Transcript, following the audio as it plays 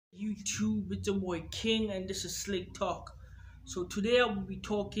YouTube, it's your boy King, and this is Slick Talk. So today I will be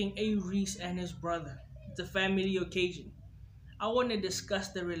talking A-reece and his brother. It's a family occasion. I want to discuss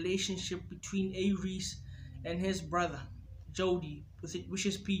the relationship between A-reece and his brother, Jody, which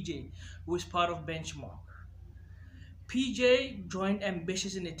is PJ, who is part of Benchmark. PJ joined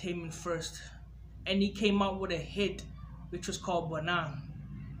Ambitious Entertainment first, and he came out with a hit, which was called Banan.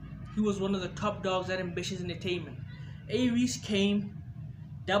 He was one of the top dogs at Ambitious Entertainment. A-reece came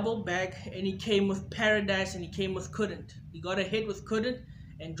double back, and he came with Paradise, and he came with Couldn't. He got a hit with Couldn't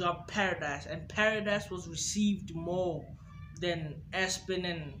and dropped Paradise, and Paradise was received more than Aspen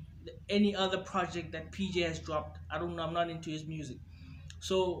and any other project that PJ has dropped. I don't know, I'm not into his music.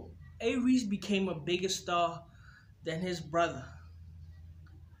 So A-reece became a bigger star than his brother,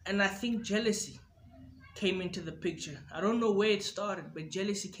 and I think jealousy came into the picture. I don't know where it started, but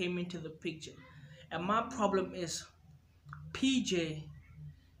jealousy came into the picture. And my problem is PJ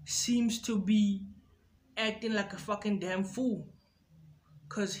seems to be acting like a fucking damn fool,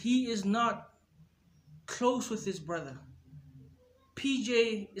 because he is not close with his brother.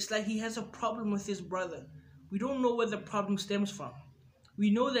 PJ, it's like he has a problem with his brother. We don't know where the problem stems from.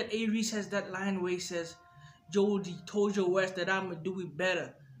 We know that A-reece has that line where he says, Jody told your West that I'm gonna do it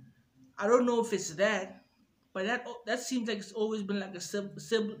better. I don't know if it's that, but that seems like it's always been like a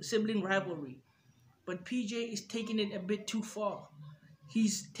sibling rivalry. But PJ is taking it a bit too far.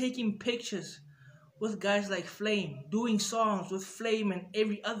 He's taking pictures with guys like Flame, doing songs with Flame and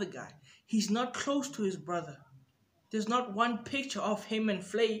every other guy. He's not close to his brother. There's not one picture of him and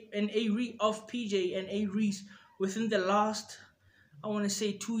Flame and A-reece, of PJ and A-reece within the last, I want to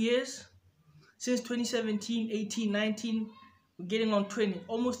say, 2 years. Since 2017, 18, 19, we're getting on 20,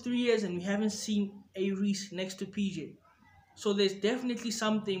 almost 3 years, and we haven't seen A-reece next to PJ. So there's definitely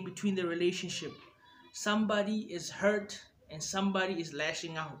something between the relationship. Somebody is hurt and somebody is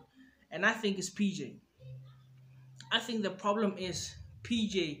lashing out. And I think it's PJ. I think the problem is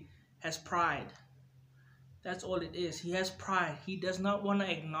PJ has pride. That's all it is. He has pride. He does not want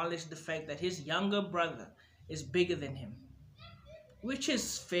to acknowledge the fact that his younger brother is bigger than him, which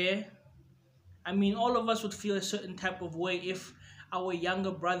is fair. I mean, all of us would feel a certain type of way if our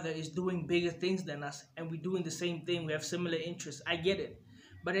younger brother is doing bigger things than us and we're doing the same thing. We have similar interests. I get it.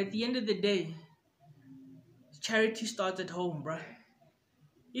 But at the end of the day, charity starts at home, bruh.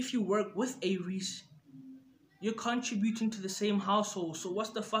 If you work with A-reece, you're contributing to the same household. So what's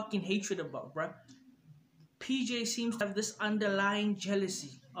the fucking hatred about, bruh? PJ seems to have this underlying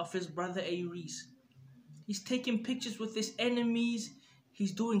jealousy of his brother A-reece. He's taking pictures with his enemies.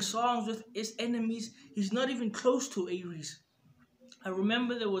 He's doing songs with his enemies. He's not even close to A-reece. I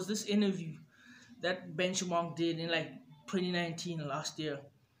remember there was this interview that Benchmark did in like 2019, last year.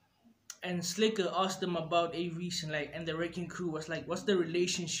 And Slicker asked them about A-reece, and the Wrecking Crew was like, what's the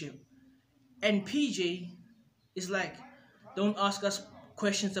relationship? And PJ is like, don't ask us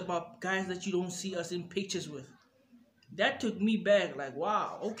questions about guys that you don't see us in pictures with. That took me back, like,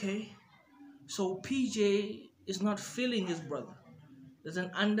 wow, okay. So PJ is not feeling his brother. There's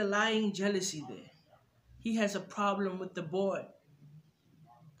an underlying jealousy there. He has a problem with the boy.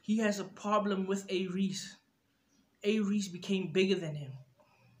 He has a problem with A-reece. A-reece became bigger than him.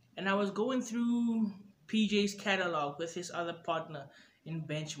 And I was going through PJ's catalog with his other partner in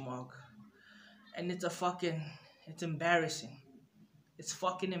Benchmark. And it's embarrassing. It's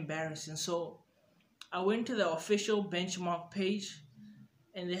fucking embarrassing. So I went to the official Benchmark page,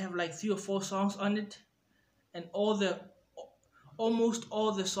 and they have like 3 or 4 songs on it. And almost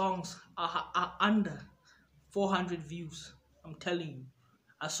all the songs are under 400 views. I'm telling you.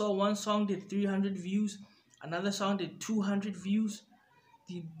 I saw one song did 300 views. Another song did 200 views.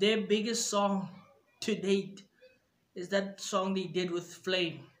 Their biggest song to date is that song they did with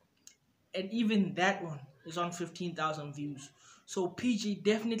Flame, and even that one is on 15,000 views. So PJ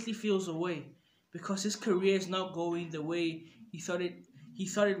definitely feels away because his career is not going the way he thought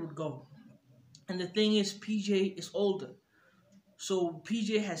it would go. And the thing is, PJ is older, so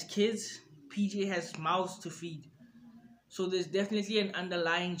PJ has kids, PJ has mouths to feed. So there's definitely an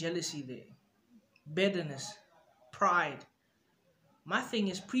underlying jealousy there, bitterness, pride. My thing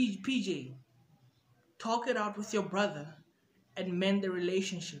is, PJ, talk it out with your brother and mend the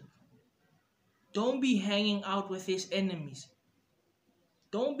relationship. Don't be hanging out with his enemies.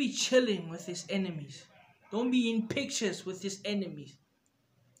 Don't be chilling with his enemies. Don't be in pictures with his enemies.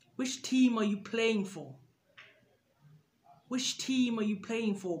 Which team are you playing for? Which team are you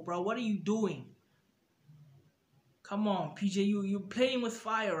playing for, bro? What are you doing? Come on, PJ, you're playing with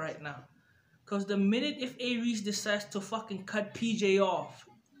fire right now. Because the minute if A-reece decides to fucking cut PJ off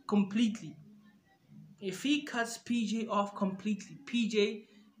completely, if he cuts PJ off completely, PJ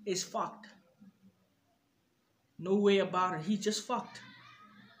is fucked. No way about it. He's just fucked.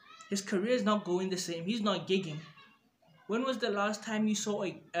 His career is not going the same. He's not gigging. When was the last time you saw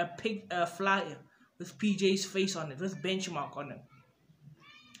a flyer with PJ's face on it, with Benchmark on it?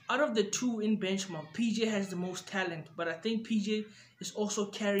 Out of the two in Benchmark, PJ has the most talent, but I think PJ is also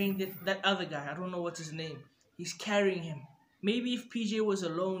carrying that other guy. I don't know what's his name. He's carrying him. Maybe if PJ was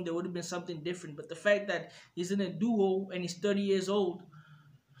alone, there would have been something different. But the fact that he's in a duo and he's 30 years old,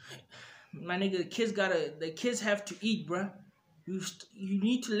 my nigga, the kids have to eat, bruh. You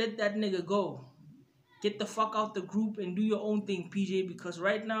need to let that nigga go. Get the fuck out the group and do your own thing, PJ, because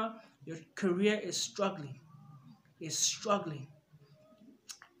right now your career is struggling. It's struggling.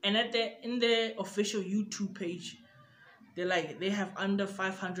 And in their official YouTube page, they have under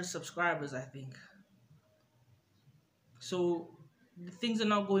 500 subscribers, I think. So things are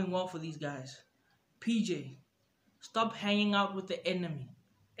not going well for these guys. PJ, stop hanging out with the enemy.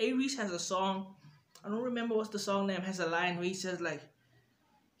 A-reece has a song. I don't remember what's the song name. Has a line where he says like,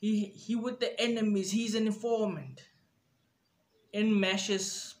 he with the enemies. He's an informant in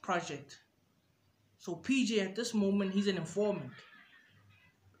Mash's project. So PJ at this moment, he's an informant.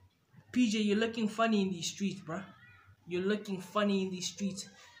 PJ, you're looking funny in these streets, bruh. You're looking funny in these streets.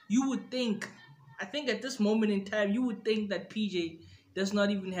 You would think, I think at this moment in time, you would think that PJ does not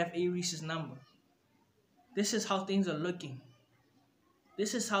even have A-reece's number. This is how things are looking.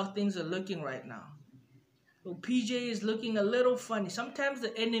 This is how things are looking right now. So PJ is looking a little funny. Sometimes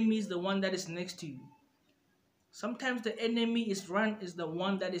the enemy is the one that is next to you. Sometimes the enemy is the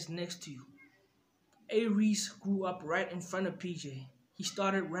one that is next to you. A-reece grew up right in front of PJ. He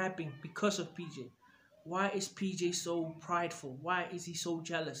started rapping because of PJ. Why is PJ so prideful? Why is he so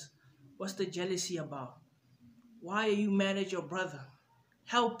jealous? What's the jealousy about? Why are you mad at your brother?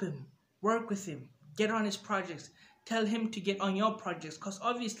 Help him. Work with him. Get on his projects. Tell him to get on your projects. Because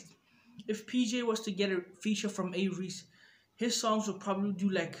obviously, if PJ was to get a feature from A-reece, his songs would probably do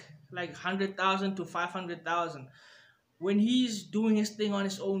like 100,000 to 500,000. When he's doing his thing on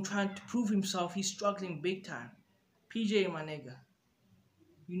his own, trying to prove himself, he's struggling big time. PJ, my nigga,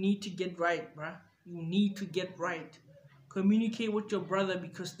 you need to get right, bruh. You need to get right. Communicate with your brother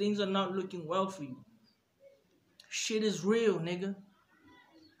because things are not looking well for you. Shit is real, nigga.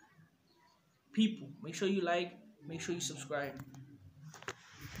 People, make sure you like, make sure you subscribe.